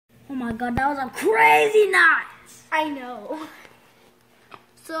my god, that was a crazy night. I know.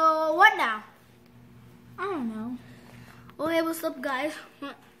 So, what now? I don't know. Oh, hey, what's up, guys?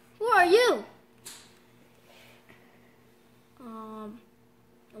 Who are you?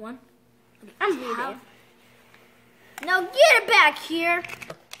 The one? I'm here. Now get it back here.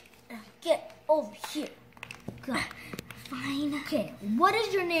 Get over here. God. Fine. Okay, what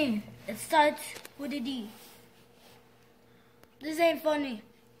is your name? It starts with a D. This ain't funny.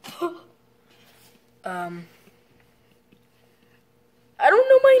 I don't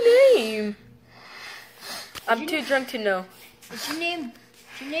know my name. I'm too drunk to know. Is your name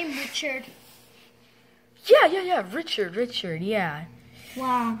Richard? Yeah. Richard, yeah.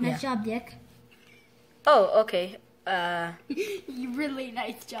 Wow, nice job, Dick. Oh, okay. You really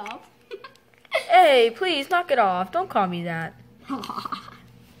nice job. Hey, please, knock it off. Don't call me that.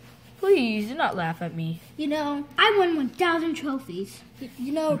 Please, do not laugh at me. You know, I won 1,000 trophies.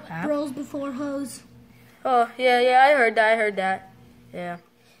 You know, You have? bros before hoes. Oh, yeah, I heard that. Yeah.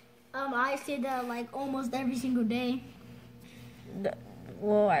 I say that like almost every single day.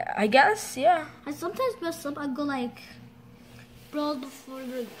 Well, I guess, yeah. I sometimes mess up. I go like, bros before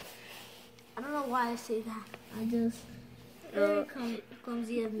the. I don't know why I say that. I just very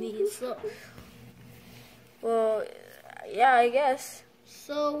clumsy of me. So. Well, yeah, I guess.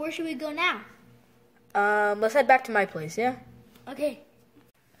 So where should we go now? Let's head back to my place, yeah? Okay.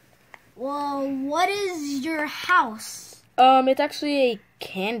 Well, what is your house? It's actually a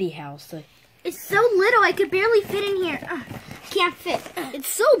candy house. It's so little. I could barely fit in here. Can't fit. It's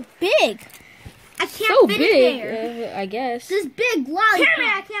so big. I can't So fit big, in there. I guess. This big lollipop.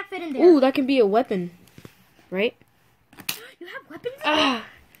 I can't fit in there. Ooh, that can be a weapon, right? You have weapons? Ah,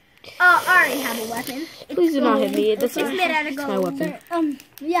 I already have a weapon. please do not hit me. It's made out of It's gold. my weapon.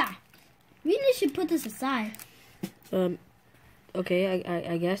 Yeah. We should put this aside. Okay,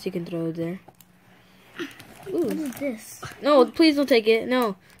 I guess you can throw it there. What Ooh. is this? No, please don't take it.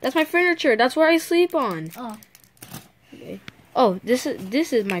 No, that's my furniture. That's where I sleep on. Oh. Okay. Oh, this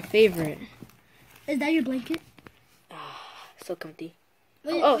is my favorite. Is that your blanket? So comfy.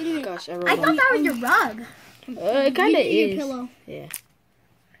 Wait, Oh wait a minute. gosh, I I rolled thought on. that was your rug. It kind of Your is. pillow. Yeah.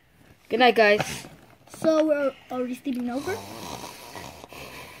 Good night, guys. So we're already sleeping over?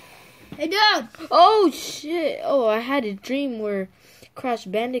 Hey, Dad! Oh shit! Oh, I had a dream where Crash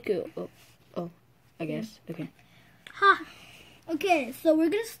Bandicoot. Oh, I guess. Okay. Ha! Okay, so we're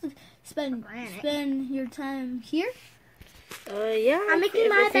gonna spend your time here. Yeah. I'm making if,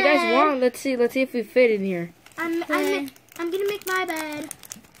 my if you guys bed. want, let's see if we fit in here. I'm gonna make my bed.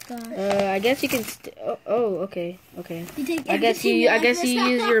 I guess you can. Okay. You take I guess you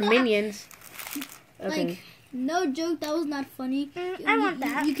use your minions. Okay. Like, no joke, that was not funny. I want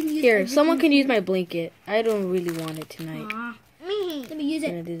that. You can use Here, everything. someone can use my blanket. I don't really want it tonight. Me. Let me use I'm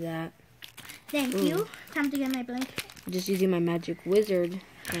it. gonna do that. Thank you. Time to get my blanket. I'm just using my magic wizard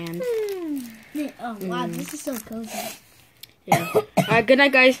hand. Oh wow, this is so cozy. Yeah. Alright, good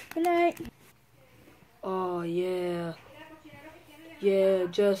night, guys. Good night. Oh yeah. Yeah,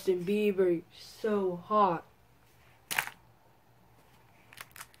 Justin Bieber, so hot.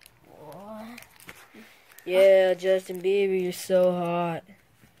 Yeah, Justin Bieber, you're so hot.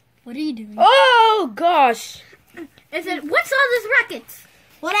 What are you doing? Oh gosh. I said, what's all this rackets?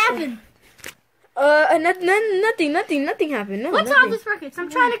 What happened? Nothing happened. No, What's nothing. all this rackets? I'm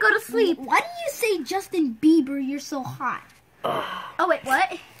trying to go to sleep. Why do you say Justin Bieber, you're so hot? Oh wait,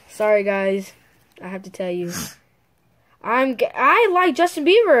 what? Sorry, guys. I have to tell you, I like Justin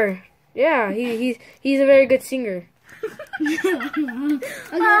Bieber. Yeah, he's a very good singer. Okay,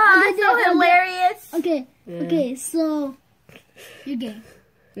 So hilarious. Okay, Yeah. okay, so you're gay.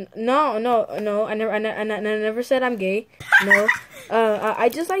 No. I never said I'm gay. No. I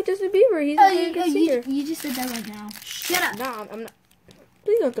just like Justin Bieber. He's a very good singer. You just said that right now. Shut up. No, I'm not.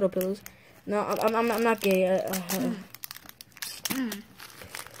 Please don't throw pillows. No, I'm not gay.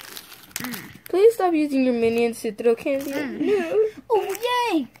 Please stop using your minions to throw candy. No.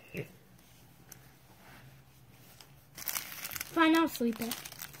 Oh yay! Fine, I'll sleep it.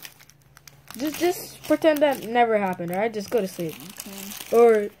 Just pretend that never happened, alright? Just go to sleep.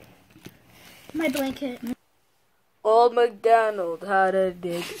 Or My blanket. Old MacDonald had a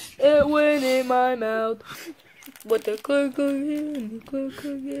dick. It went in my mouth. With the click again, the click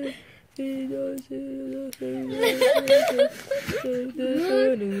again.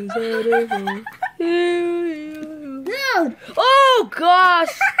 Dude! Oh gosh!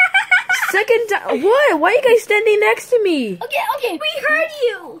 Second time. What? Why are you guys standing next to me? Okay. We heard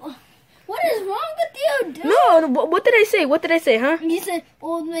you. What is wrong with you, dude? No, what did I say? What did I say, huh? You said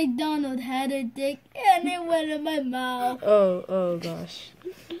Old MacDonald had a dick and it went in my mouth. Oh gosh.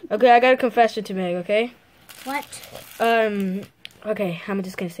 Okay, I got a confession to make, okay? What? Okay, I'm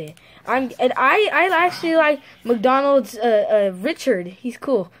just gonna say it. I actually like McDonald's Richard. He's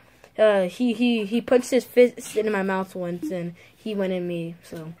cool. He punched his fist in my mouth once and he went in me,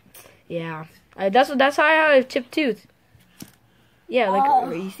 so yeah. That's how I have a chipped tooth. Yeah, like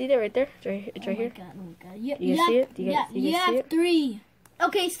you see that right there? It's right here. Oh my God. You see it? You have see it? 3.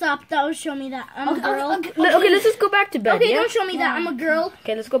 Okay, stop. Don't show me that. I'm a girl. Okay, let's just go back to bed. Okay, yeah? don't show me that. I'm a girl.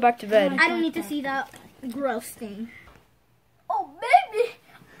 Okay, let's go back to bed. I don't need to see that gross thing. Oh, baby.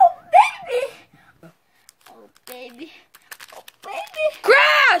 Oh, baby. Oh, baby. Oh, baby.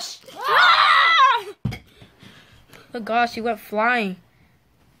 Crash! Ah! Oh gosh, you went flying.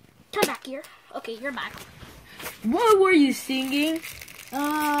 Come back here. Okay, you're back. What were you singing?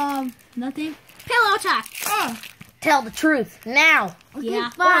 Nothing. Pillow talk. Tell the truth now. Okay, yeah.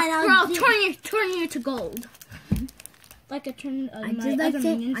 fine, I'll turn you to gold. Like a turn. I just like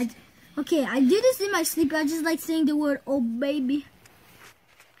saying. Okay, I do this in my sleep. I just like saying the word "oh baby."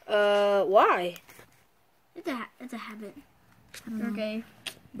 Why? It's a habit. Okay.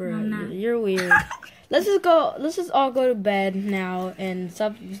 Bro, you're weird. Let's just all go to bed now and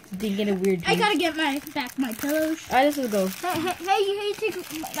stop thinking of weird I dreams. gotta get my pillows. Alright, let's just go. Hey, take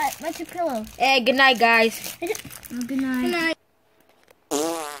my 2 pillows. Hey, good night, guys. Oh, good night. Good night.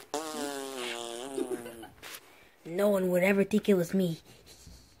 No one would ever think it was me.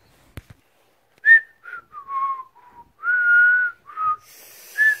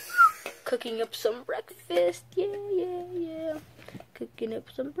 Cooking up some breakfast. Yeah. Cooking up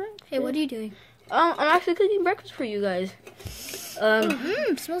some breakfast. Hey, what are you doing? I'm actually cooking breakfast for you guys.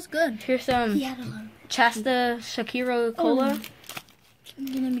 Smells good. Here's some Chasta Shakira Cola.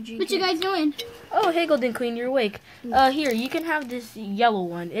 What you guys doing? Oh, hey, Golden Queen, you're awake. Here, you can have this yellow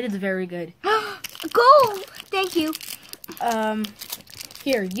one. It is very good. Gold! Thank you.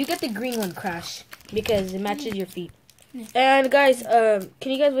 Here, you get the green one, Crash, because it matches your feet. And guys,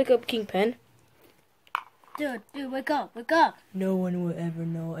 can you guys wake up King Pen? Dude, wake up. No one will ever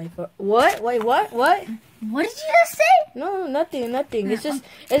know. What? Wait, what? What? What did you just say? No, nothing. It's just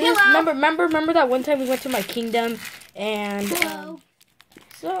remember that one time we went to my kingdom and sorry.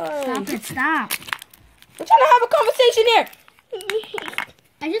 Stop. We're trying to have a conversation here.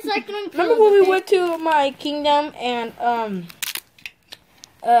 I just like doing Remember when we went to my kingdom and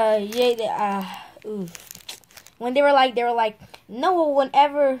when they were like no one would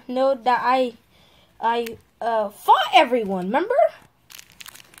ever know that I fought everyone, remember?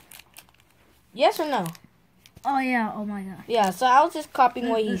 Yes or no? Oh yeah. Oh my God. Yeah. So I was just copying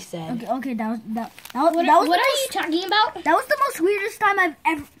what he said. Okay. What are you talking about? That was the most weirdest time I've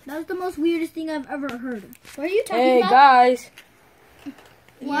ever. That was the most weirdest thing I've ever heard. What are you talking Hey about? guys.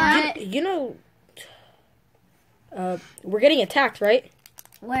 What? You know, we're getting attacked, right?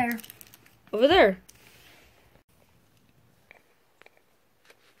 Where? Over there.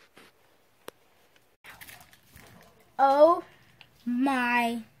 Oh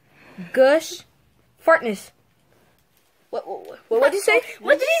my Gush. Fartness. What did you say?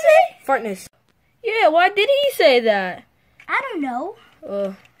 What did he say? Fartness. Yeah, why did he say that? I don't know.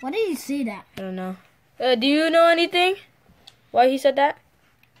 Why did you say that? I don't know. Do you know anything? Why he said that?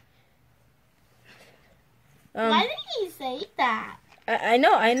 Why did he say that? I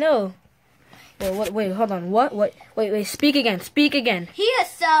know. Wait, hold on. What? Wait, speak again. He is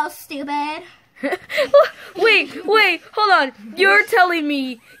so stupid. wait, hold on. You're telling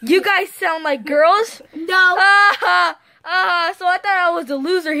me you guys sound like girls? No. So I thought I was the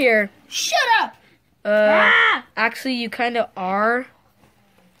loser here. Shut up. Actually, you kind of are.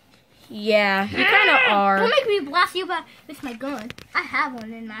 Yeah, you kind of are. Don't make me blast you with my gun. I have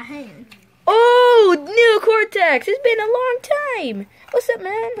one in my hand. Oh, new Cortex. It's been a long time. What's up,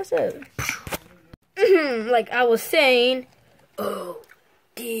 man? What's up? Like I was saying.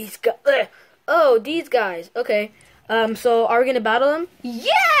 These guys. Okay. So are we gonna battle them?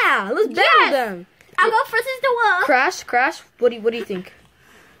 Yeah, let's battle them. I'll go first as the one. Crash. What do you think?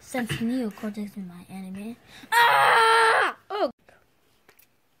 Since Neocortex is my enemy. Oh.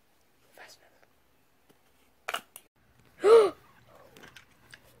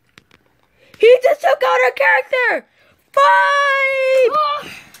 He just took out our character. Fight!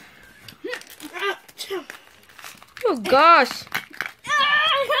 Oh gosh.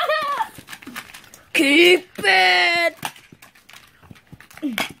 Keep it!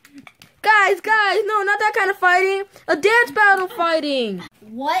 Guys, no, not that kind of fighting. A dance battle fighting.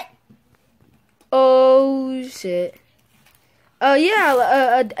 What? Oh, shit.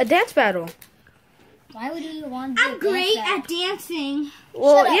 Yeah, a dance battle. Why would you want to do I'm great at dancing.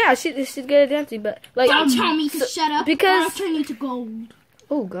 Well, yeah, she's good at dancing, but like Don't tell me to shut up. because or I'll turn you to gold.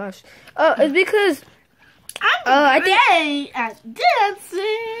 oh gosh, it's because I'm I great at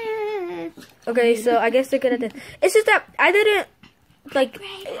dancing. okay, so I guess they're good at this. It's just that I didn't like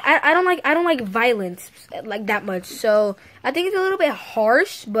I don't like violence like that much, so I think it's a little bit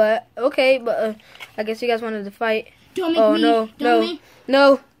harsh, but okay, but I guess you guys wanted to fight. Don't make Oh me. no, Don't no, make,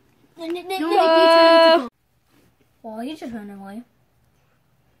 no. don't make me turn into gold. Well, he just ran away.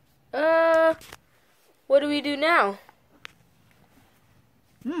 What do we do now?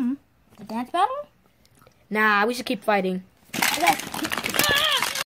 A dance battle? Nah, we should keep fighting. Okay.